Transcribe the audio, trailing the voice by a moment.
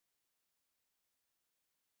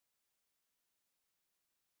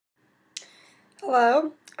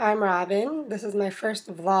Hello, I'm Robin. This is my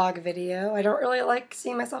first vlog video. I don't really like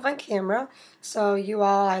seeing myself on camera, so you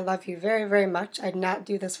all, I love you very, very much. I'd not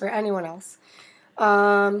do this for anyone else.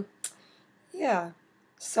 Um, yeah,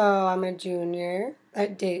 so I'm a junior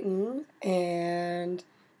at Dayton, and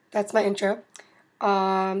that's my intro.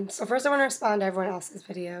 So first I want to respond to everyone else's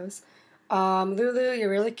videos. Lulu, you're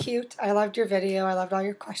really cute. I loved your video. I loved all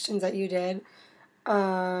your questions that you did.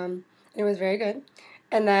 It was very good.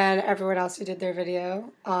 And then everyone else who did their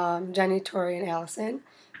video, Jenny, Tori, and Allison.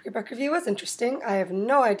 Your book review was interesting. I have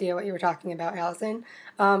no idea what you were talking about, Allison,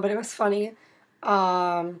 but it was funny.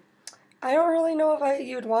 I don't really know if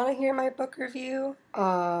you'd want to hear my book review.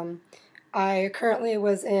 I currently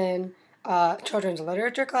was in children's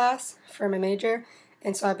literature class for my major,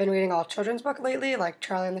 and so I've been reading all children's books lately, like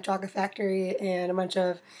Charlie and the Chocolate Factory and a bunch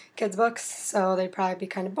of kids' books, so they'd probably be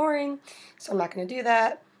kind of boring, so I'm not going to do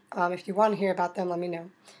that. If you want to hear about them, let me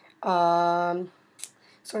know.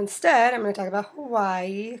 So instead, I'm going to talk about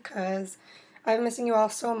Hawaii, because I'm missing you all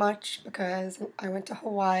so much, because I went to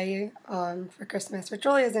Hawaii for Christmas, which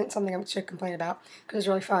really isn't something I should complain about, because it was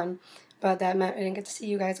really fun. But that meant I didn't get to see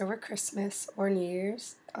you guys over Christmas or New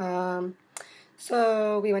Year's.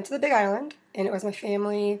 So we went to the Big Island, and it was my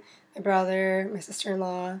family, my brother, my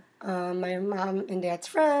sister-in-law, my mom and dad's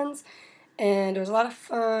friends, and it was a lot of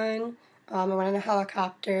fun. I went in a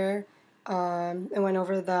helicopter. I went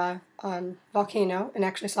over the volcano and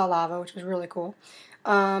actually saw lava, which was really cool.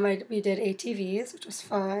 We did ATVs, which was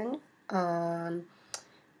fun.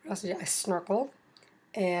 What else did I snorkeled?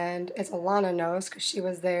 And as Alana knows, because she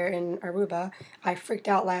was there in Aruba, I freaked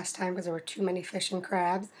out last time because there were too many fish and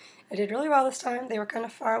crabs. I did really well this time. They were kind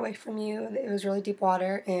of far away from you. It was really deep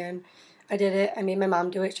water, and I did it. I made my mom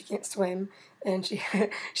do it. She can't swim, and she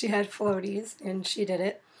she had floaties, and she did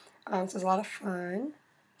it. So it was a lot of fun.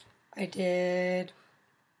 I did.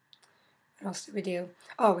 What else did we do?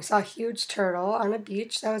 Oh, we saw a huge turtle on a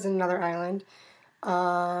beach. That was in another island.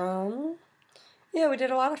 Yeah, we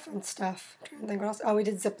did a lot of fun stuff. I'm trying to think what else. Oh, we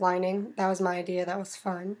did zip lining. That was my idea. That was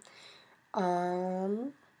fun.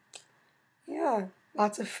 Yeah,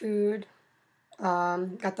 lots of food.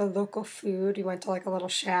 Got the local food. We went to like a little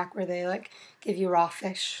shack where they like give you raw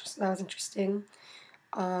fish, so that was interesting.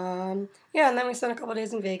 Yeah, and then we spent a couple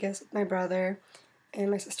days in Vegas with my brother and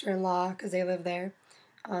my sister-in-law because they live there.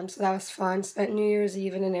 So that was fun. Spent New Year's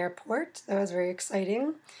Eve in an airport. That was very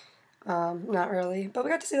exciting. Not really, but we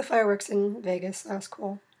got to see the fireworks in Vegas. That was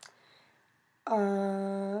cool.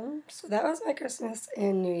 So that was my Christmas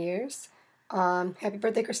and New Year's. Happy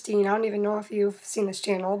birthday, Christine. I don't even know if you've seen this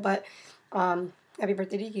channel, but happy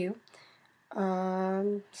birthday to you.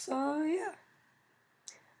 So yeah.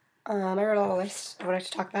 I wrote a little list of what I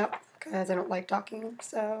should talk about because I don't like talking.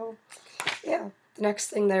 So yeah. The next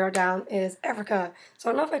thing that I wrote down is Africa. So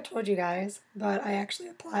I don't know if I told you guys, but I actually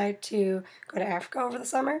applied to go to Africa over the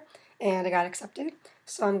summer, and I got accepted.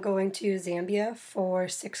 So I'm going to Zambia for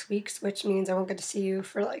 6 weeks, which means I won't get to see you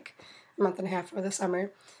for like a month and a half over the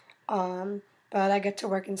summer. But I get to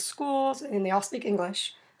work in schools, and they all speak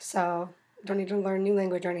English, so I don't need to learn new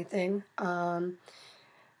language or anything.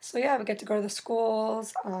 So yeah, we get to go to the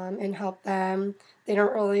schools and help them. They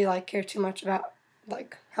don't really like care too much about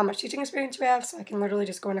like how much teaching experience you have, so I can literally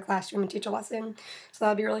just go in a classroom and teach a lesson. So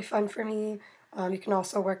that'll be really fun for me. You can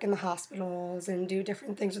also work in the hospitals and do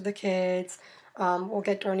different things with the kids. We'll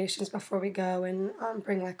get donations before we go and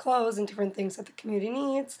bring like clothes and different things that the community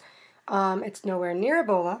needs. It's nowhere near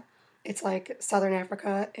Ebola. It's like Southern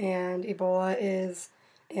Africa, and Ebola is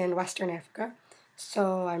in Western Africa.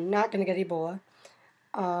 So I'm not going to get Ebola.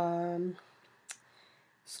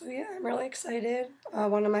 So yeah, I'm really excited.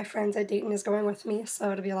 One of my friends at Dayton is going with me,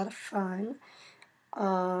 so it'll be a lot of fun.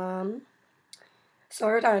 So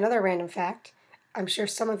I wrote down another random fact. I'm sure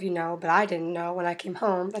some of you know, but I didn't know when I came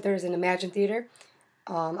home that there's an Imagine Theater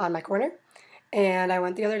on my corner. And I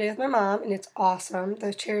went the other day with my mom, and it's awesome.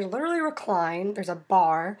 The chairs literally recline. There's a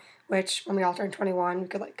bar, which when we all turned 21, we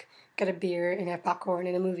could like get a beer and have popcorn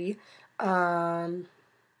and a movie.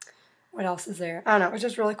 What else is there? I don't know. It was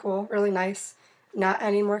just really cool, really nice. Not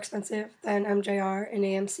any more expensive than MJR and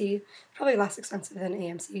AMC. Probably less expensive than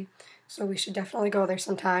AMC. So we should definitely go there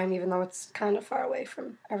sometime, even though it's kind of far away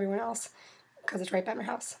from everyone else because it's right by my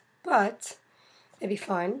house. But it'd be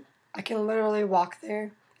fun. I can literally walk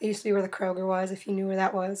there. It used to be where the Kroger was, if you knew where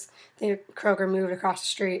that was. The Kroger moved across the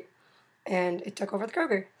street, and it took over the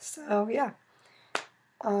Kroger. So, yeah.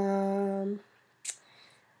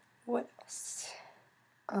 What else?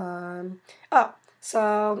 Oh,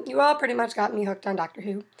 so you all pretty much got me hooked on Doctor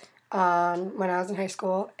Who. when I was in high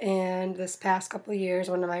school, and this past couple of years,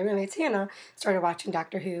 one of my roommates, Hannah, started watching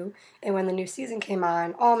Doctor Who, and when the new season came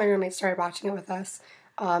on, all my roommates started watching it with us.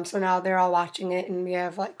 So now they're all watching it, and we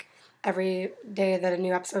have like every day that a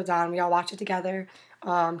new episode's on, we all watch it together.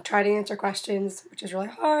 Try to answer questions, which is really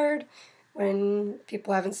hard when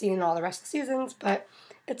people haven't seen all the rest of the seasons, but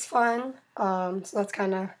it's fun. So that's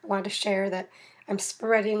kind of, I wanted to share that I'm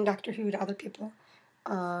spreading Doctor Who to other people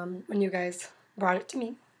when you guys brought it to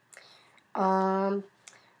me.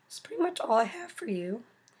 That's pretty much all I have for you.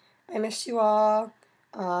 I miss you all.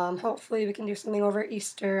 Hopefully we can do something over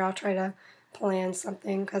Easter. I'll try to plan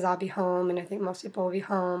something because I'll be home, and I think most people will be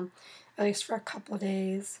home, at least for a couple of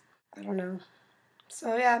days. I don't know.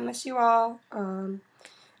 So yeah, I miss you all. I'm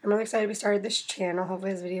really excited we started this channel.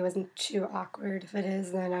 Hopefully this video isn't too awkward. If it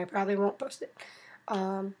is, then I probably won't post it.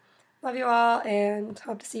 Love you all, and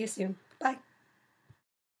hope to see you soon. Bye.